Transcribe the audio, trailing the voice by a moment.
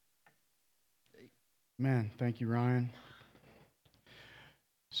Amen. Thank you, Ryan.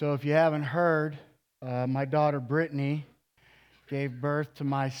 So if you haven't heard, my daughter Brittany gave birth to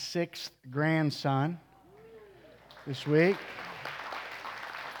my 6th grandson this week.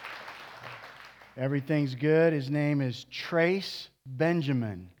 Everything's good. His name is Trace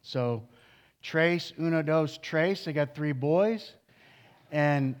Benjamin. So Trace, uno, dos, Trace. They got 3 boys.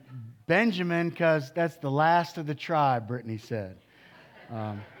 And Benjamin, because that's the last of the tribe, Brittany said.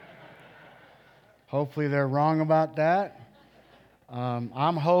 Hopefully they're wrong about that.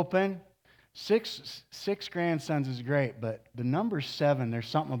 I'm hoping. Six grandsons is great, but the number 7, there's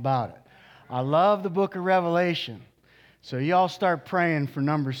something about it. I love the book of Revelation. So y'all start praying for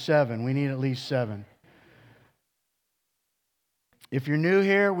number 7. We need at least 7. If you're new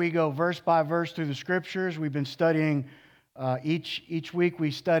here, we go verse by verse through the Scriptures. We've been studying, each week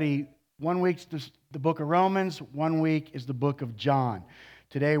we study, 1 week's the book of Romans, 1 week is the book of John.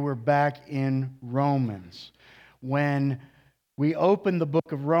 Today we're back in Romans. When we opened the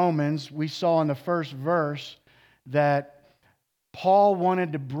book of Romans, we saw in the first verse that Paul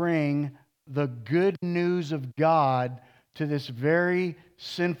wanted to bring the good news of God to this very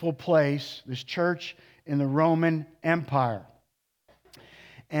sinful place, this church in the Roman Empire.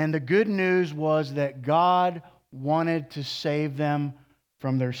 And the good news was that God wanted to save them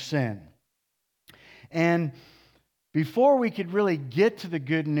from their sin. And before we could really get to the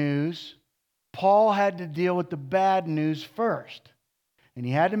good news, Paul had to deal with the bad news first. And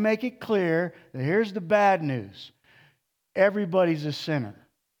he had to make it clear that here's the bad news. Everybody's a sinner.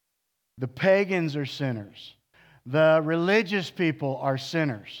 The pagans are sinners. The religious people are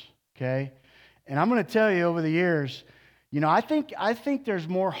sinners. Okay? And I'm going to tell you over the years, I think there's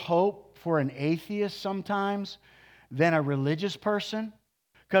more hope for an atheist sometimes than a religious person.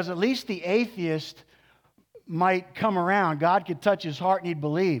 Because at least the atheist might come around. God could touch his heart and he'd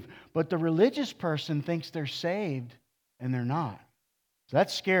believe. But the religious person thinks they're saved and they're not. So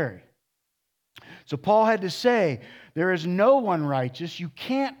that's scary. So Paul had to say, there is no one righteous. You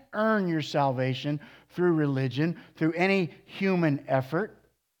can't earn your salvation through religion, through any human effort.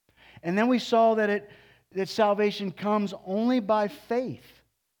 And then we saw that salvation comes only by faith.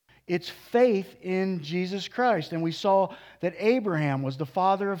 It's faith in Jesus Christ. And we saw that Abraham was the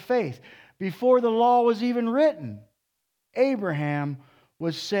father of faith. Before the law was even written, Abraham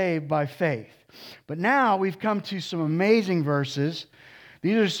was saved by faith. But now we've come to some amazing verses.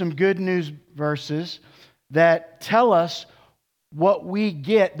 These are some good news verses that tell us what we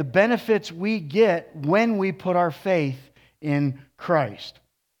get, the benefits we get when we put our faith in Christ.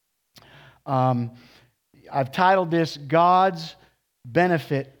 I've titled this God's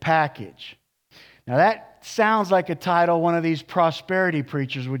Benefit Package. Now that sounds like a title one of these prosperity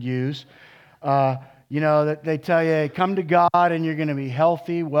preachers would use. That they tell you, come to God and you're going to be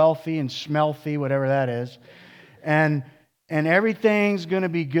healthy, wealthy, and smelthy, whatever that is. And everything's going to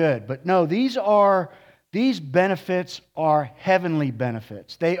be good. But no, these benefits are heavenly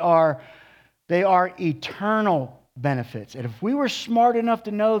benefits. They are eternal benefits. And if we were smart enough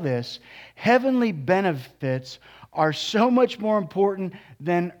to know this, heavenly benefits are so much more important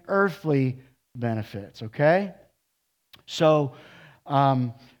than earthly benefits, okay? So,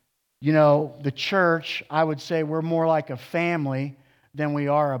 the church, I would say we're more like a family than we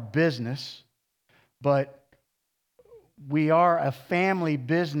are a business. But we are a family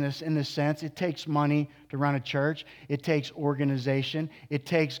business in the sense it takes money to run a church. It takes organization. It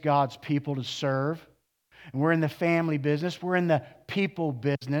takes God's people to serve. And we're in the family business. We're in the people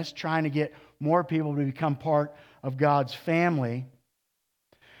business, trying to get more people to become part of God's family.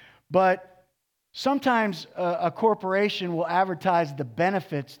 But sometimes a corporation will advertise the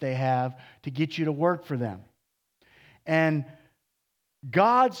benefits they have to get you to work for them. And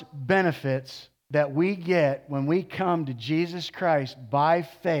God's benefits that we get when we come to Jesus Christ by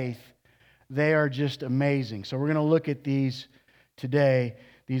faith, they are just amazing. So we're going to look at these today,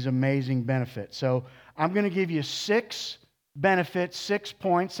 these amazing benefits. So I'm going to give you 6 benefits, 6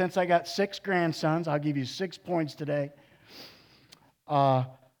 points. Since I got 6 grandsons, I'll give you 6 points today.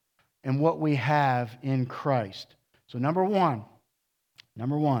 And what we have in Christ. So number one,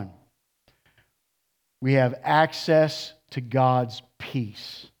 we have access to God's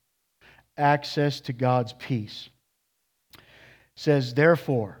peace. Access to God's peace. It says,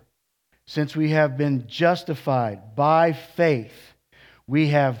 therefore, since we have been justified by faith, we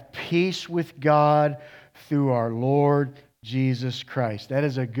have peace with God through our Lord Jesus Christ. That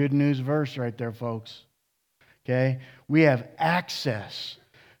is a good news verse right there, folks. Okay? We have access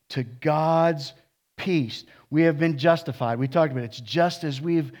to God's peace. We have been justified. We talked about it. It's just as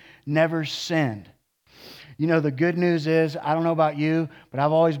we've never sinned. You know, the good news is, I don't know about you, but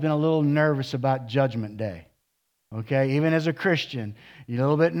I've always been a little nervous about Judgment Day. Okay, even as a Christian, you're a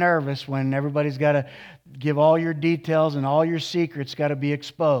little bit nervous when everybody's got to give all your details and all your secrets got to be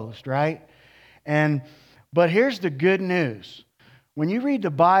exposed, right? But here's the good news. When you read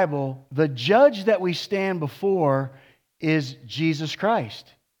the Bible, the judge that we stand before is Jesus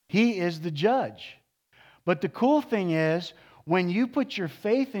Christ. He is the judge. But the cool thing is, when you put your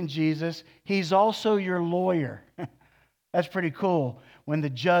faith in Jesus, He's also your lawyer. That's pretty cool when the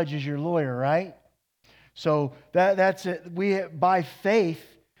judge is your lawyer, right? So that's it. By faith,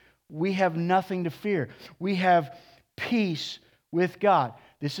 we have nothing to fear. We have peace with God.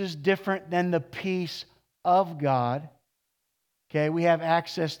 This is different than the peace of God. Okay, we have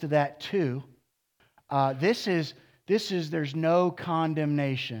access to that too. There's no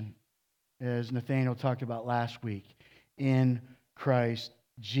condemnation, as Nathaniel talked about last week, in Christ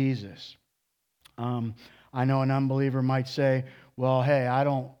Jesus. I know an unbeliever might say, well, hey,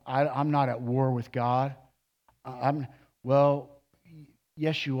 I'm not at war with God. Well,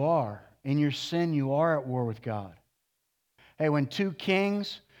 yes, you are. In your sin, you are at war with God. Hey, when two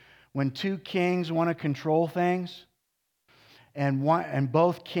kings want to control things, and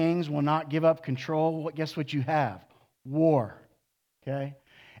both kings will not give up control, guess what you have? War. Okay?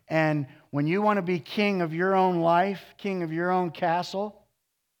 And when you want to be king of your own life, king of your own castle,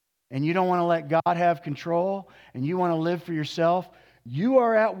 and you don't want to let God have control, and you want to live for yourself, you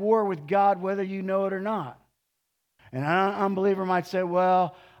are at war with God whether you know it or not. And an unbeliever might say,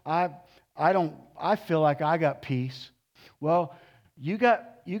 well, I feel like I got peace. Well, you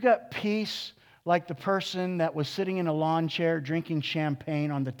got peace like the person that was sitting in a lawn chair drinking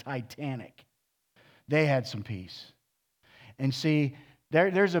champagne on the Titanic. They had some peace. And see,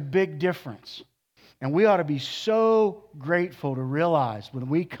 there's a big difference. And we ought to be so grateful to realize when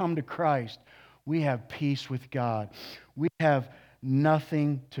we come to Christ, we have peace with God. We have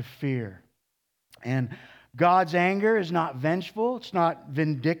nothing to fear. And God's anger is not vengeful. It's not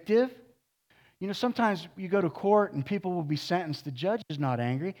vindictive. You know, sometimes you go to court and people will be sentenced. The judge is not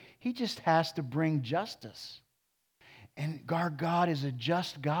angry. He just has to bring justice. And our God is a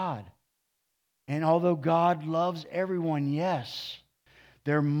just God. And although God loves everyone, yes,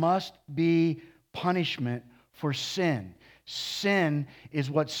 there must be punishment for sin. Sin is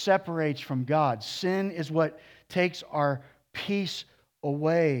what separates from God. Sin is what takes our peace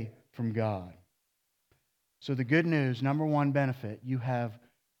away from God. So the good news, number one benefit, you have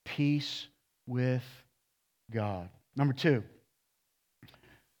peace with God. Number two,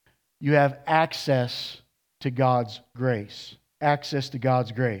 you have access to God's grace. Access to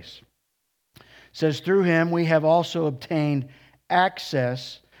God's grace. It says, through Him we have also obtained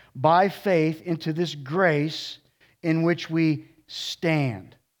access by faith into this grace in which we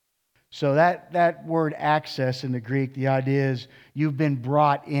stand. So that word access in the Greek, the idea is you've been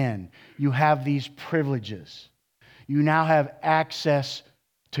brought in. You have these privileges. You now have access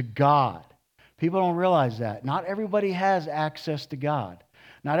to God. People don't realize that. Not everybody has access to God.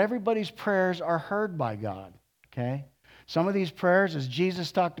 Not everybody's prayers are heard by God. Okay? Some of these prayers, as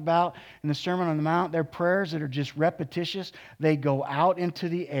Jesus talked about in the Sermon on the Mount, they're prayers that are just repetitious. They go out into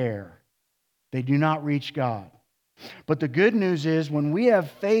the air. They do not reach God. But the good news is when we have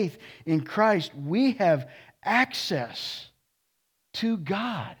faith in Christ, we have access to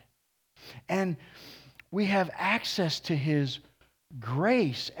God. And we have access to His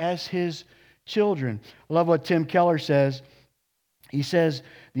grace as His children. I love what Tim Keller says. He says,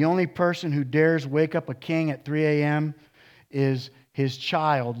 the only person who dares wake up a king at 3 a.m. is his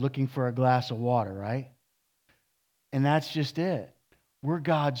child looking for a glass of water, right? And that's just it. We're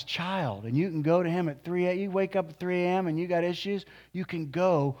God's child. And you can go to Him at 3 a.m. You wake up at 3 a.m. and you got issues. You can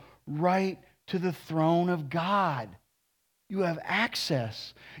go right to the throne of God. You have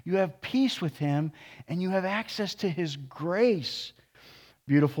access. You have peace with Him. And you have access to His grace.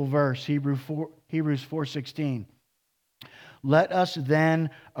 Beautiful verse, Hebrews 4:16. Let us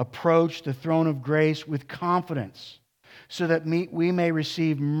then approach the throne of grace with confidence, so that we may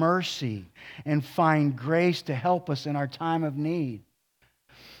receive mercy and find grace to help us in our time of need.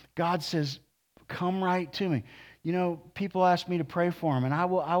 God says, come right to me. You know, people ask me to pray for them, and I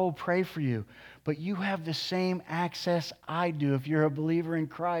will pray for you. But you have the same access I do if you're a believer in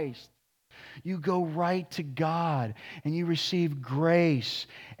Christ. You go right to God, and you receive grace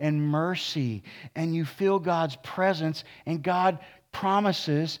and mercy, and you feel God's presence, and God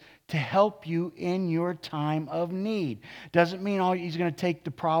promises to help you in your time of need. Doesn't mean He's going to take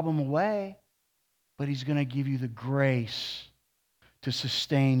the problem away, but He's going to give you the grace to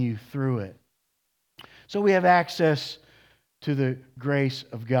sustain you through it. So we have access to the grace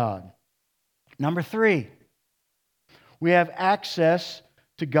of God. Number three, We have access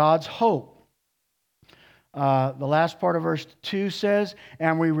to God's hope. The last part of verse 2 says,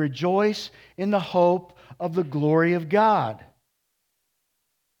 and we rejoice in the hope of the glory of God.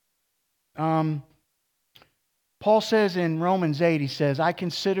 Paul says in Romans 8, he says, I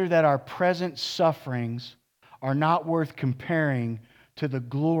consider that our present sufferings are not worth comparing to the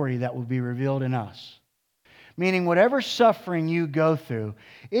glory that will be revealed in us. Meaning whatever suffering you go through,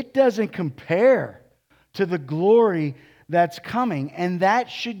 it doesn't compare to the glory that's coming, and that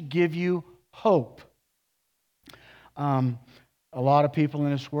should give you hope. A lot of people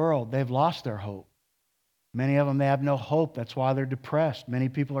in this world, they've lost their hope. Many of them, they have no hope. That's why they're depressed. Many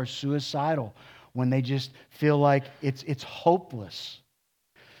people are suicidal when they just feel like it's hopeless.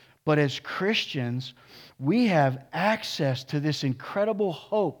 But as Christians, we have access to this incredible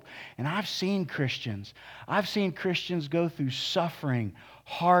hope. And I've seen Christians go through suffering,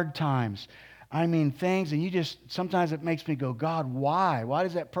 hard times. I mean, things, and sometimes it makes me go, God, why? Why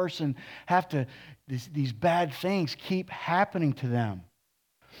does that person have to, these bad things keep happening to them?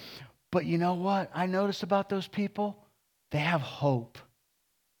 But you know what I notice about those people? They have hope.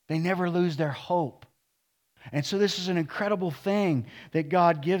 They never lose their hope. And so this is an incredible thing that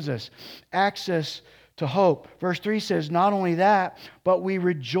God gives us, access to hope. Verse 3 says, not only that, but we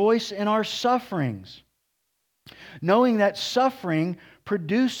rejoice in our sufferings, knowing that suffering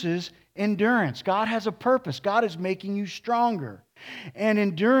produces endurance. God has a purpose. God is making you stronger. And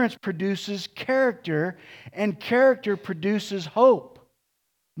endurance produces character, and character produces hope.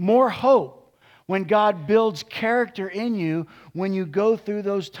 More hope when God builds character in you when you go through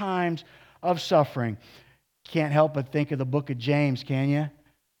those times of suffering. Can't help but think of the book of James, can you?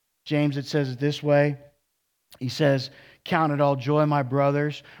 James, it says it this way. He says, count it all joy, my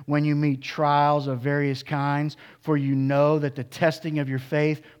brothers, when you meet trials of various kinds, for you know that the testing of your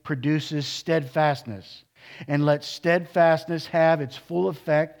faith produces steadfastness. And let steadfastness have its full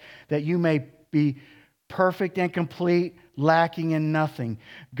effect, that you may be perfect and complete, lacking in nothing.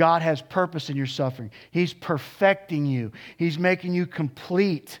 God has purpose in your suffering. He's perfecting you. He's making you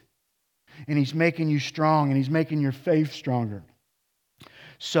complete. And He's making you strong. And He's making your faith stronger.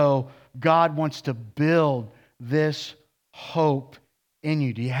 So God wants to build this hope in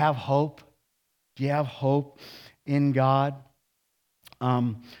you. Do you have hope? Do you have hope in God?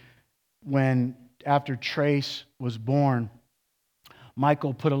 After Trace was born,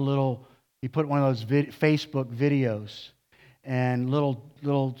 Michael put one of those Facebook videos, and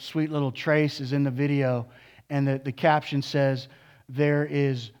sweet little Trace is in the video, and the caption says, there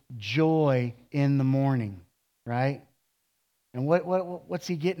is joy in the morning, right? And what's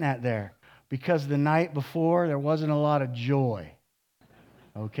he getting at there? Because the night before, there wasn't a lot of joy,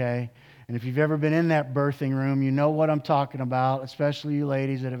 okay? And if you've ever been in that birthing room, you know what I'm talking about, especially you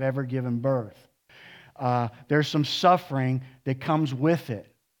ladies that have ever given birth. There's some suffering that comes with it.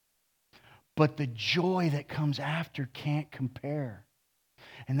 But the joy that comes after can't compare.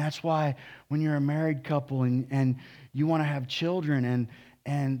 And that's why when you're a married couple and you want to have children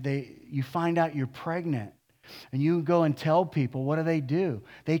and you find out you're pregnant, and you go and tell people, what do?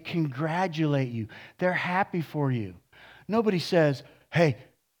 They congratulate you. They're happy for you. Nobody says, hey,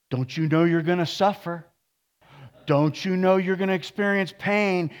 don't you know you're going to suffer? Don't you know you're going to experience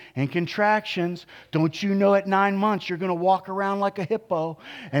pain and contractions? Don't you know at 9 months you're going to walk around like a hippo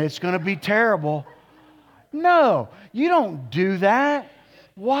and it's going to be terrible? No, you don't do that.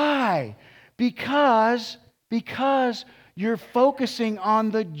 Why? Because you're focusing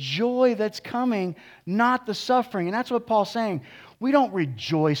on the joy that's coming, not the suffering. And that's what Paul's saying. We don't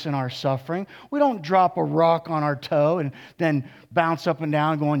rejoice in our suffering. We don't drop a rock on our toe and then bounce up and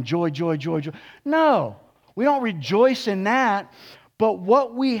down going, joy, joy, joy, joy. No, we don't rejoice in that. But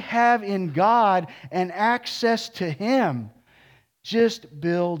what we have in God and access to Him just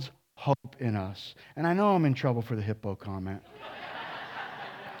builds hope in us. And I know I'm in trouble for the hippo comment.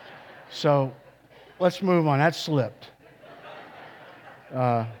 So let's move on. That slipped.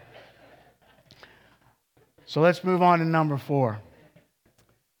 So let's move on to number 4.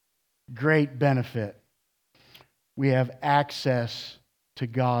 Great benefit. We have access to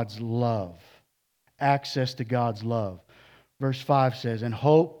God's love. Access to God's love. Verse 5 says, and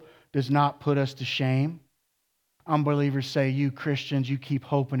hope does not put us to shame. Unbelievers say, you Christians, you keep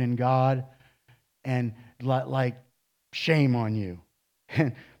hoping in God, and like shame on you.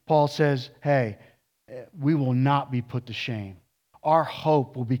 And Paul says, hey, we will not be put to shame. Our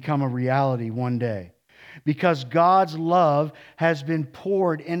hope will become a reality one day because God's love has been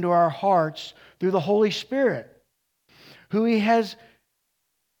poured into our hearts through the Holy Spirit, who He has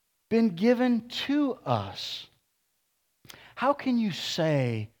been given to us. How can you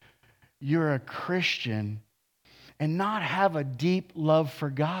say you're a Christian and not have a deep love for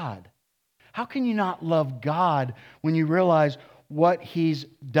God? How can you not love God when you realize what He's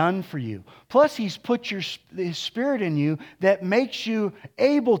done for you? Plus, He's put His Spirit in you that makes you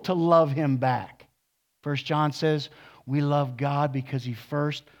able to love Him back. 1 John says, we love God because He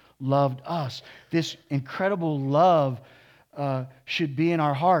first loved us. This incredible love should be in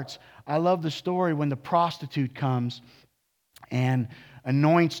our hearts. I love the story when the prostitute comes and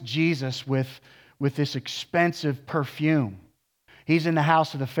anoints Jesus with this expensive perfume. He's in the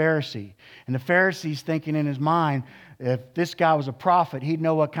house of the Pharisee. And the Pharisee's thinking in his mind, if this guy was a prophet, he'd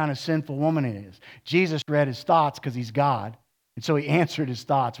know what kind of sinful woman it is. Jesus read his thoughts because He's God. And so He answered his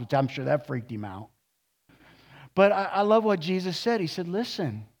thoughts, which I'm sure that freaked him out. But I love what Jesus said. He said,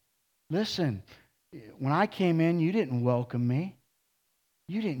 listen, when I came in, you didn't welcome me.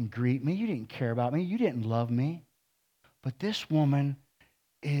 You didn't greet me. You didn't care about me. You didn't love me. But this woman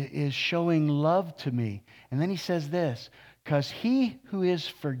is showing love to me. And then He says this, because he who is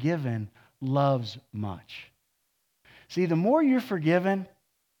forgiven loves much. See, the more you're forgiven,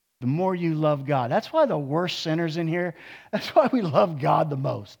 the more you love God. That's why the worst sinners in here, that's why we love God the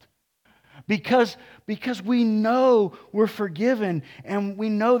most. Because we know we're forgiven and we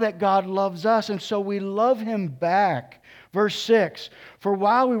know that God loves us, and so we love Him back. Verse 6, for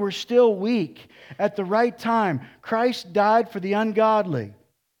while we were still weak, at the right time, Christ died for the ungodly.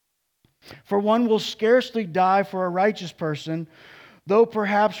 For one will scarcely die for a righteous person, though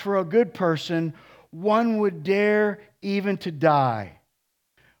perhaps for a good person one would dare even to die.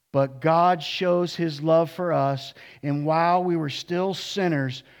 But God shows His love for us, and while we were still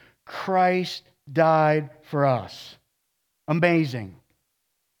sinners, Christ died for us. Amazing.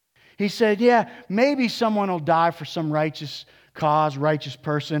 He said, yeah, maybe someone will die for some righteous cause, righteous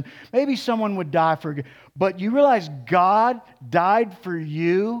person. Maybe someone would die for... But you realize God died for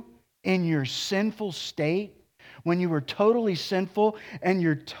you in your sinful state, when you were totally sinful and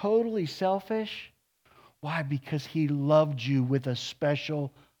you're totally selfish? Why? Because He loved you with a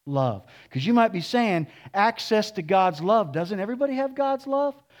special love. Because you might be saying, access to God's love. Doesn't everybody have God's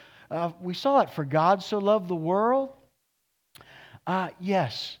love? We saw it. For God so loved the world.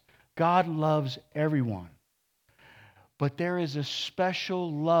 Yes, God loves everyone. But there is a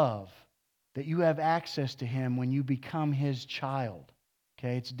special love that you have access to Him when you become His child.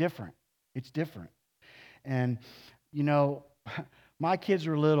 Okay, it's different. It's different. And, you know, my kids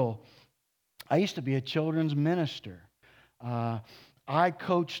were little. I used to be a children's minister. I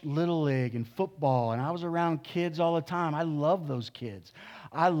coached Little League and football, and I was around kids all the time. I love those kids.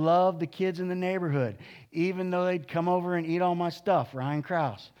 I love the kids in the neighborhood, even though they'd come over and eat all my stuff, Ryan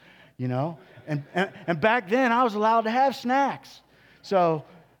Krause, you know. And back then, I was allowed to have snacks. So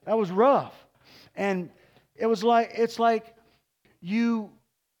that was rough. And it's like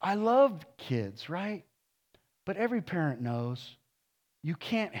I loved kids, right? But every parent knows you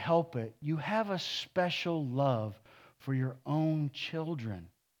can't help it. You have a special love for your own children.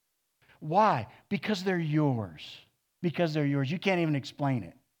 Why? Because they're yours. Because they're yours. You can't even explain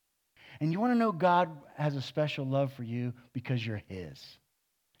it. And you want to know God has a special love for you because you're His.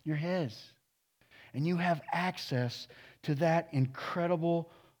 You're His. And you have access to that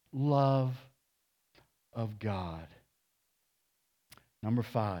incredible love of God. Number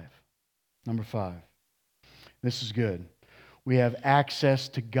five. This is good. We have access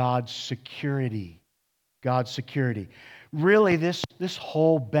to God's security. God's security. Really, this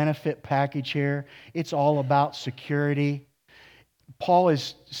whole benefit package here, it's all about security. Paul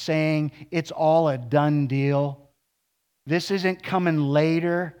is saying it's all a done deal. This isn't coming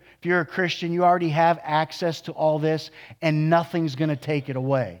later. If you're a Christian, you already have access to all this, and nothing's going to take it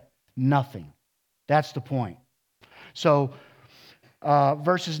away. Nothing. That's the point. So,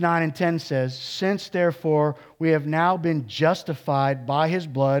 verses 9 and 10 says, since therefore we have now been justified by His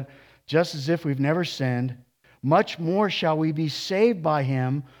blood, just as if we've never sinned, much more shall we be saved by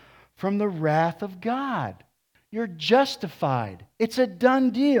Him from the wrath of God. You're justified. It's a done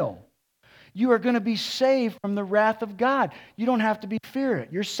deal. You are going to be saved from the wrath of God. You don't have to be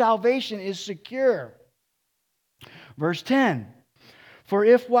feared. Your salvation is secure. Verse 10, for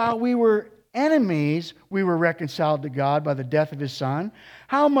if while we were enemies, we were reconciled to God by the death of His Son,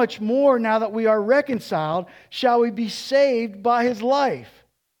 how much more, now that we are reconciled, shall we be saved by His life?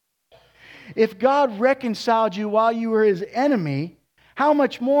 If God reconciled you while you were His enemy, how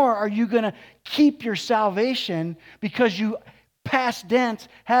much more are you going to keep your salvation because you, past tense,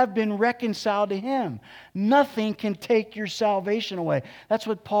 have been reconciled to Him? Nothing can take your salvation away. That's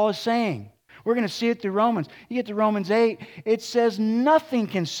what Paul is saying. We're going to see it through Romans. You get to Romans 8, it says nothing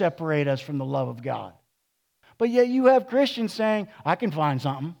can separate us from the love of God. But yet you have Christians saying, I can find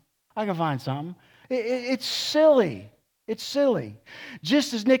something. It's silly. It's silly.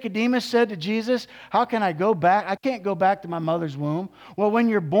 Just as Nicodemus said to Jesus, how can I go back? I can't go back to my mother's womb. Well, when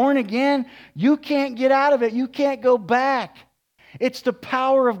you're born again, you can't get out of it. You can't go back. It's the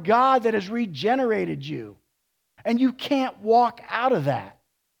power of God that has regenerated you. And you can't walk out of that.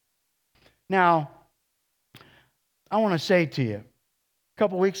 Now, I want to say to you, a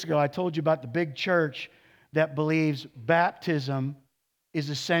couple weeks ago, I told you about the big church that believes baptism is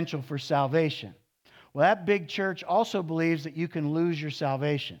essential for salvation. Well, that big church also believes that you can lose your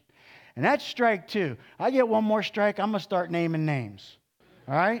salvation. And that's strike two. I get one more strike, I'm going to start naming names.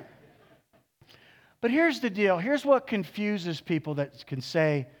 All right? But here's the deal. Here's what confuses people that can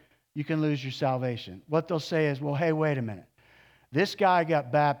say you can lose your salvation. What they'll say is, well, hey, wait a minute. This guy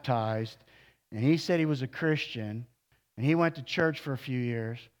got baptized, and he said he was a Christian, and he went to church for a few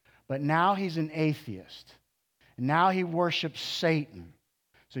years, but now he's an atheist. And now he worships Satan.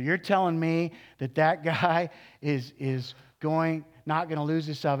 So you're telling me that that guy is not going to lose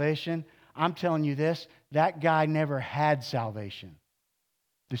his salvation? I'm telling you this, that guy never had salvation.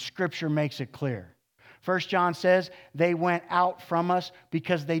 The Scripture makes it clear. 1 John says, they went out from us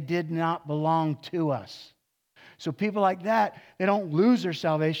because they did not belong to us. So people like that, they don't lose their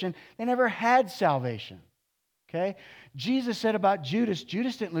salvation. They never had salvation. Okay? Jesus said about Judas,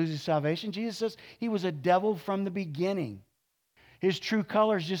 Judas didn't lose his salvation. Jesus says he was a devil from the beginning. His true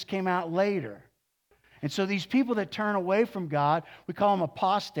colors just came out later. And so these people that turn away from God, we call them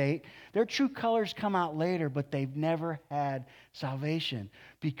apostate, their true colors come out later, but they've never had salvation.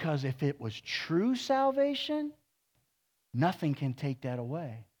 Because if it was true salvation, nothing can take that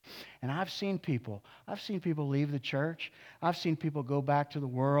away. And I've seen people leave the church. I've seen people go back to the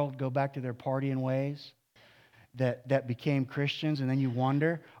world, go back to their partying ways that became Christians. And then you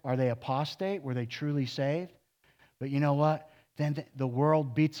wonder, are they apostate? Were they truly saved? But you know what? Then the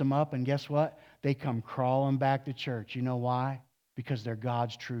world beats them up, and guess what? They come crawling back to church. You know why? Because they're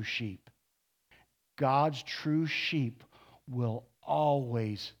God's true sheep. God's true sheep will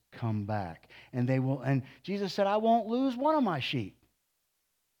always come back. And they will, and Jesus said, I won't lose one of my sheep.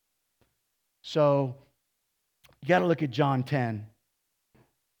 So you got to look at John 10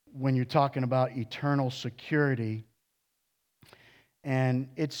 when you're talking about eternal security. And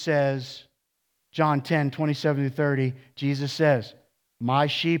it says, John 10, 27 to 30, Jesus says, my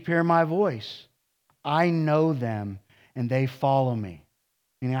sheep hear my voice. I know them, and they follow me.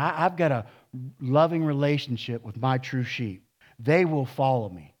 You know, I've got a loving relationship with my true sheep. They will follow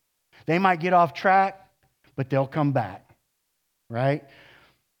me. They might get off track, but they'll come back. Right?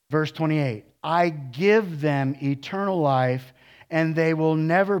 Verse 28, I give them eternal life, and they will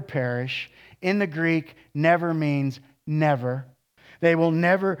never perish. In the Greek, never means never. They will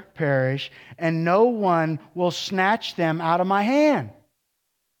never perish, and no one will snatch them out of my hand.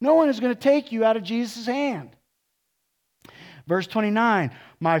 No one is going to take you out of Jesus' hand. Verse 29,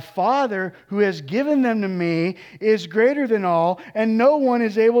 my Father who has given them to me is greater than all, and no one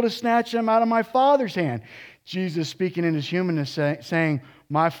is able to snatch them out of my Father's hand. Jesus, speaking in his humanness, saying,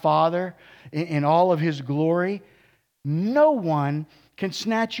 my Father, in all of his glory, no one can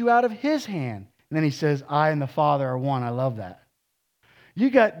snatch you out of his hand. And then he says, I and the Father are one. I love that. You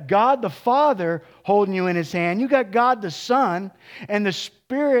got God the Father holding you in his hand. You got God the Son and the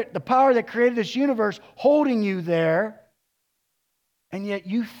Spirit, the power that created this universe, holding you there. And yet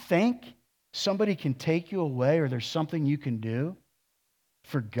you think somebody can take you away, or there's something you can do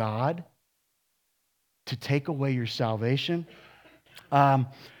for God to take away your salvation. Our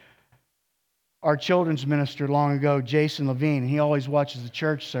children's minister long ago, Jason Levine, he always watches the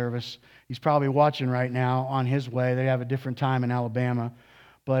church service. He's probably watching right now on his way. They have a different time in Alabama.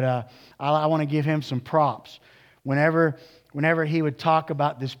 But I want to give him some props. Whenever he would talk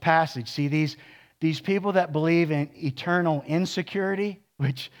about this passage, see, these people that believe in eternal insecurity,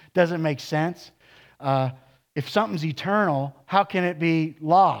 which doesn't make sense. If something's eternal, how can it be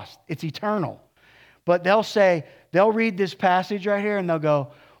lost? It's eternal. But they'll read this passage right here and they'll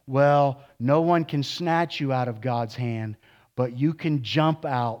go, well, no one can snatch you out of God's hand, but you can jump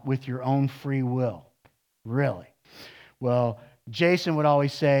out with your own free will. Really? Well, Jason would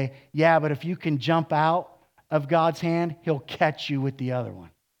always say, yeah, but if you can jump out of God's hand, he'll catch you with the other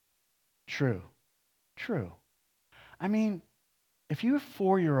one. True. I mean, if your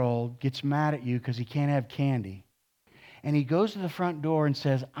 4-year-old gets mad at you because he can't have candy, and he goes to the front door and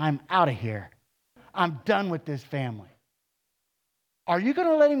says, I'm out of here. I'm done with this family. Are you going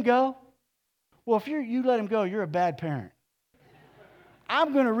to let him go? Well, if you let him go, you're a bad parent.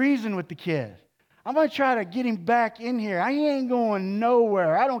 I'm going to reason with the kid. I'm going to try to get him back in here. He ain't going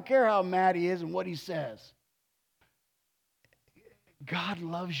nowhere. I don't care how mad he is and what he says. God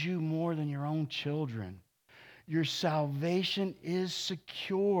loves you more than your own children. Your salvation is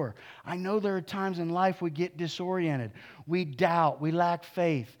secure. I know there are times in life we get disoriented. We doubt. We lack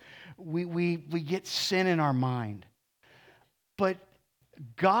faith. We get sin in our mind. But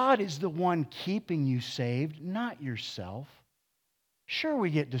God is the one keeping you saved, not yourself. Sure, we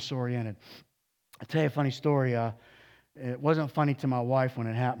get disoriented. I'll tell you a funny story. It wasn't funny to my wife when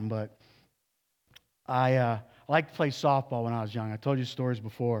it happened, but I liked to play softball when I was young. I told you stories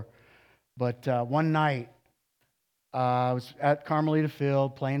before. But one night, I was at Carmelita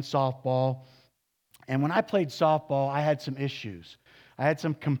Field playing softball. And when I played softball, I had some issues. I had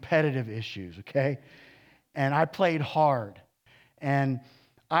some competitive issues, okay? And I played hard. And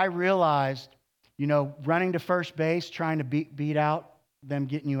I realized, running to first base, trying to beat out them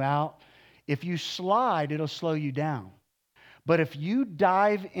getting you out, if you slide, it'll slow you down. But if you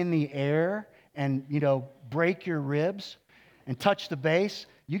dive in the air and, break your ribs and touch the base,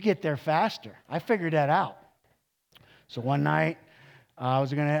 you get there faster. I figured that out. So one night, I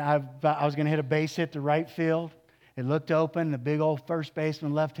was gonna hit a base hit to right field. It looked open. The big old first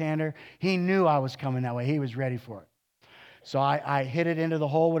baseman, left-hander, he knew I was coming that way. He was ready for it. So I hit it into the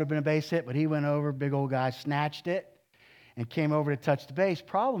hole. Would have been a base hit, but he went over. Big old guy snatched it and came over to touch the base.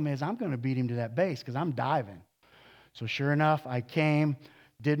 Problem is, I'm going to beat him to that base because I'm diving. So sure enough, I came,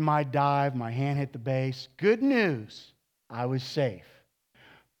 did my dive. My hand hit the base. Good news, I was safe.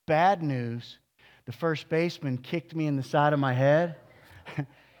 Bad news, the first baseman kicked me in the side of my head,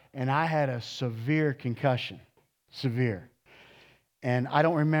 and I had a severe concussion. Severe. And I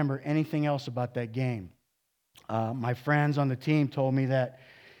don't remember anything else about that game. My friends on the team told me that.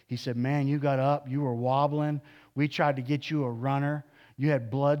 He said, man, you got up, you were wobbling. We tried to get you a runner. You had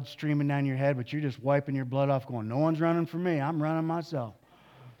blood streaming down your head, but you're just wiping your blood off going, no one's running for me. I'm running myself.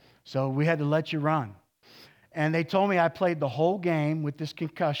 So we had to let you run. And they told me I played the whole game with this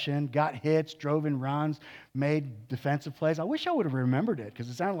concussion, got hits, drove in runs, made defensive plays. I wish I would have remembered it because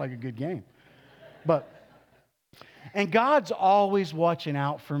it sounded like a good game. And God's always watching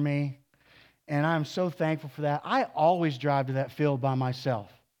out for me, and I'm so thankful for that. I always drive to that field by myself,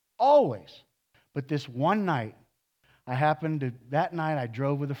 always. But this one night, that night I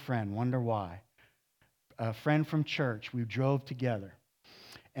drove with a friend, wonder why. A friend from church, we drove together.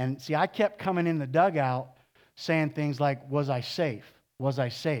 And see, I kept coming in the dugout saying things like, was I safe? Was I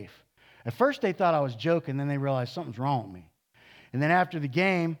safe? At first they thought I was joking, then they realized something's wrong with me. And then after the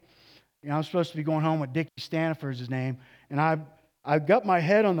game, I'm supposed to be going home with Dickie Stanifer is his name, and I got my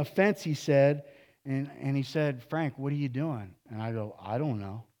head on the fence, he said, and he said, Frank, what are you doing? And I go, I don't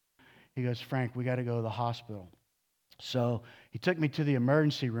know. He goes, Frank, we got to go to the hospital. So he took me to the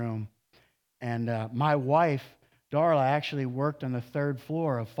emergency room, and my wife, Darla, actually worked on the third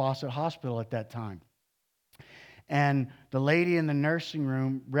floor of Fawcett Hospital at that time. And the lady in the nursing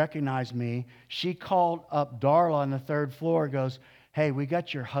room recognized me. She called up Darla on the third floor, goes, hey, we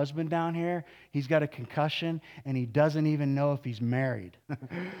got your husband down here. He's got a concussion, and he doesn't even know if he's married.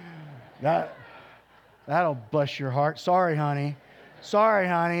 That'll bless your heart. Sorry, honey.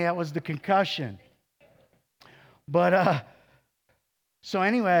 That was the concussion. But, so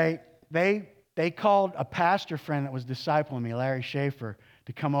anyway, they called a pastor friend that was discipling me, Larry Schaefer,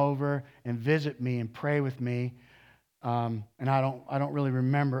 to come over and visit me and pray with me. And I don't really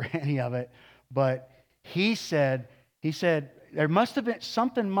remember any of it, but he said there must have been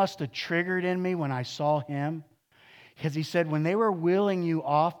something must have triggered in me when I saw him, because he said when they were wheeling you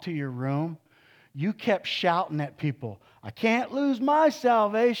off to your room, you kept shouting at people, I can't lose my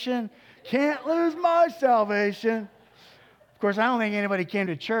salvation, can't lose my salvation. Of course, I don't think anybody came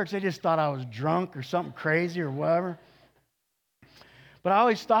to church. They just thought I was drunk or something crazy or whatever. But I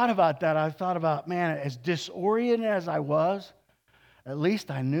always thought about that. I thought about, man, as disoriented as I was, at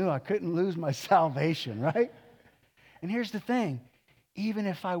least I knew I couldn't lose my salvation, right? And here's the thing. Even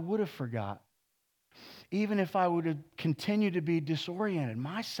if I would have forgot, even if I would have continued to be disoriented,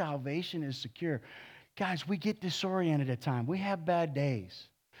 my salvation is secure. Guys, we get disoriented at times. We have bad days.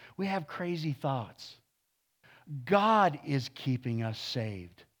 We have crazy thoughts. God is keeping us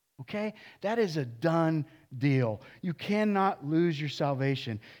saved. Okay? That is a done deal. You cannot lose your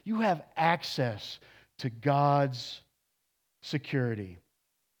salvation. You have access to God's security.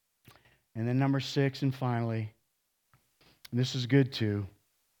 And then number 6, and finally, and this is good too,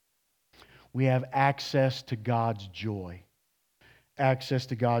 we have access to God's joy. Access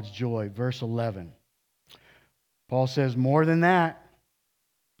to God's joy. Verse 11. Paul says, more than that,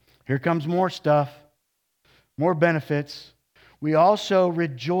 here comes more stuff, more benefits. We also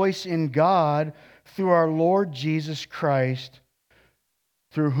rejoice in God through our Lord Jesus Christ,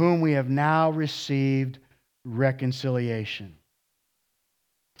 through whom we have now received reconciliation.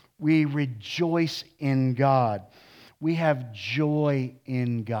 We rejoice in God. We have joy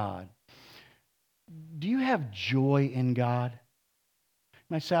in God. Do you have joy in God? You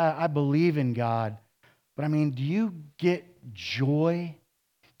might say, I believe in God, but I mean, do you get joy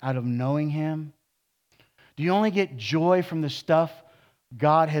out of knowing Him? Do you only get joy from the stuff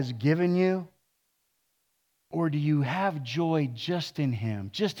God has given you? Or do you have joy just in Him,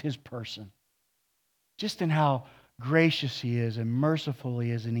 just His person, just in how gracious He is and merciful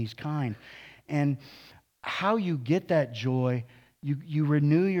He is and He's kind? And how you get that joy, you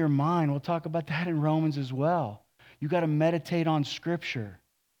renew your mind. We'll talk about that in Romans as well. You got to meditate on Scripture.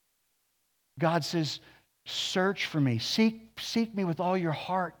 God says, search for me. Seek me with all your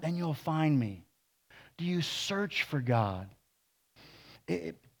heart, then you'll find me. Do you search for God?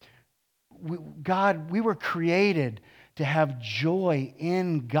 We were created to have joy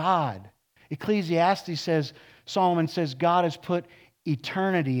in God. Ecclesiastes says, Solomon says, God has put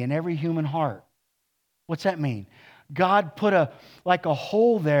eternity in every human heart. What's that mean? God put a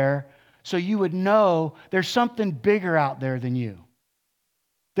hole there so you would know there's something bigger out there than you.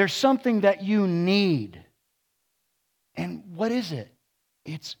 There's something that you need. And what is it?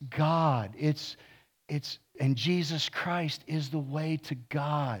 It's God. And Jesus Christ is the way to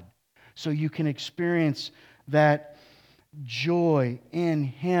God. So you can experience that joy in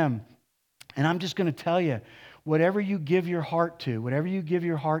Him. And I'm just going to tell you, whatever you give your heart to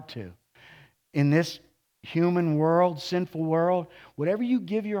in this human world, sinful world, whatever you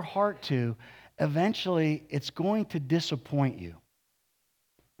give your heart to, eventually it's going to disappoint you.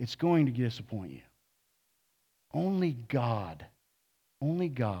 It's going to disappoint you. Only God,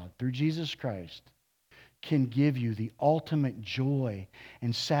 through Jesus Christ, can give you the ultimate joy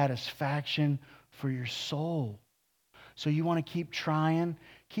and satisfaction for your soul. So you want to keep trying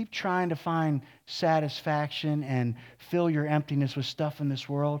to find satisfaction and fill your emptiness with stuff in this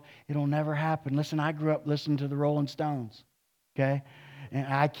world. It'll never happen. Listen, I grew up listening to the Rolling Stones, okay? And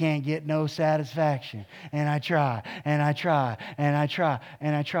I can't get no satisfaction. And I try, and I try, and I try,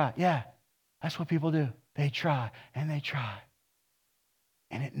 and I try. Yeah, that's what people do. They try, and they try.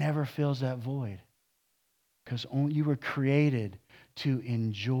 And it never fills that void. Because you were created to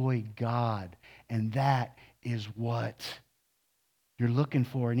enjoy God. And that is what you're looking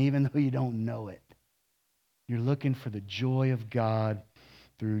for. And even though you don't know it, you're looking for the joy of God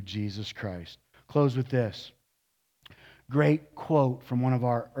through Jesus Christ. Close with this. Great quote from one of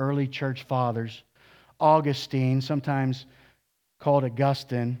our early church fathers, Augustine, sometimes called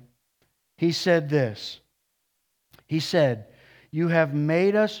Augustine. He said this. He said, "You have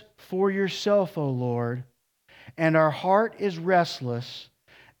made us for yourself, O Lord, and our heart is restless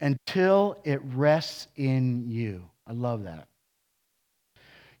until it rests in you." I love that.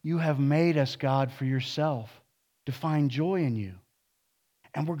 You have made us, God, for yourself to find joy in you.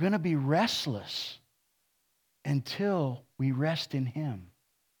 And we're going to be restless until we rest in Him.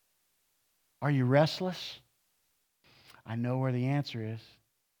 Are you restless? I know where the answer is.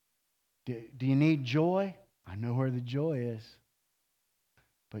 Do you need joy? I know where the joy is.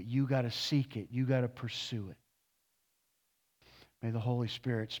 But you got to seek it. You got to pursue it. May the Holy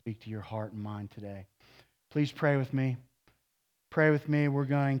Spirit speak to your heart and mind today. Please pray with me. Pray with me. We're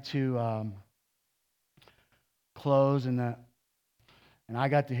going to close. And I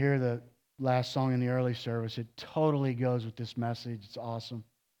got to hear the last song in the early service. It totally goes with this message. It's awesome.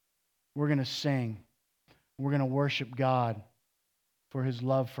 We're going to sing. We're going to worship God for His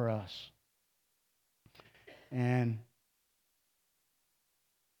love for us. And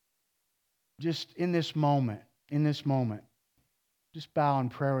just in this moment, just bow in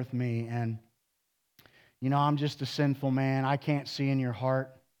prayer with me. And, I'm just a sinful man. I can't see in your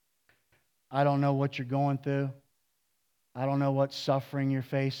heart. I don't know what you're going through. I don't know what suffering you're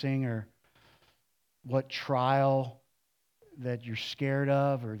facing or what trial that you're scared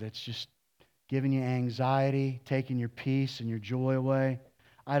of or that's just giving you anxiety, taking your peace and your joy away.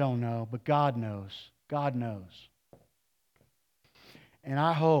 I don't know, but God knows. God knows. And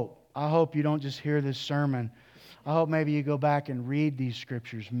I hope you don't just hear this sermon. I hope maybe you go back and read these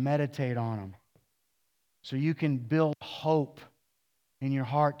scriptures, meditate on them, so you can build hope in your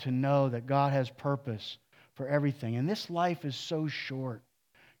heart to know that God has purpose for everything. And this life is so short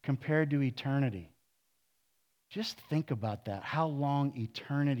compared to eternity. Just think about that, how long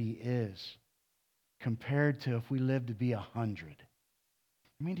eternity is compared to if we live to be 100.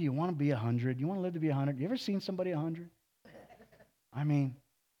 I mean, do you want to be 100? You want to live to be 100? You ever seen somebody 100? I mean,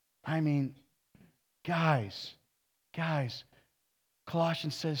 guys,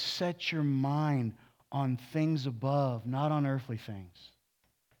 Colossians says, set your mind on things above, not on earthly things.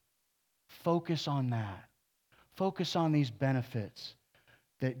 Focus on that. Focus on these benefits.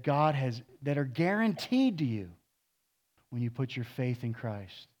 that God has, that are guaranteed to you when you put your faith in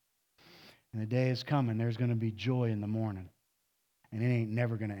Christ. And the day is coming, there's going to be joy in the morning. And it ain't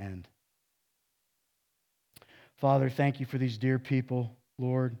never going to end. Father, thank you for these dear people,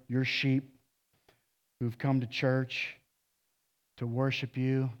 Lord, your sheep who've come to church to worship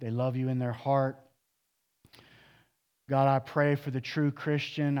you. They love you in their heart. God, I pray for the true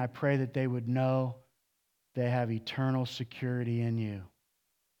Christian. I pray that they would know they have eternal security in you.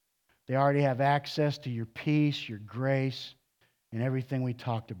 They already have access to your peace, your grace, and everything we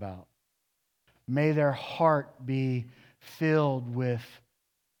talked about. May their heart be filled with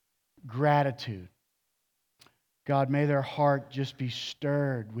gratitude. God, may their heart just be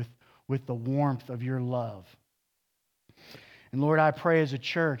stirred with the warmth of your love. And Lord, I pray as a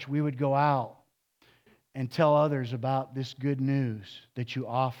church we would go out and tell others about this good news that you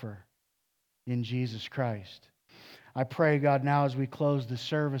offer in Jesus Christ. I pray, God, now as we close the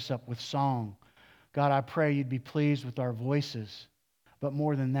service up with song, God, I pray you'd be pleased with our voices, but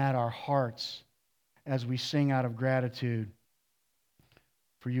more than that, our hearts as we sing out of gratitude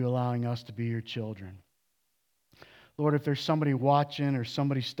for you allowing us to be your children. Lord, if there's somebody watching or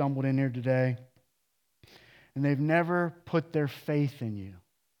somebody stumbled in here today and they've never put their faith in you,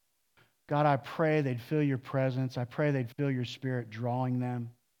 God, I pray they'd feel your presence. I pray they'd feel your Spirit drawing them.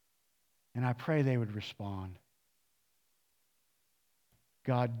 And I pray they would respond.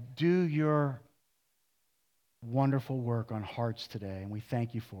 God, do your wonderful work on hearts today, and we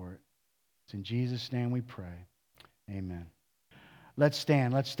thank you for it. It's in Jesus' name we pray. Amen. Let's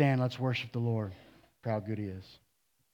stand. Let's worship the Lord for how good he is.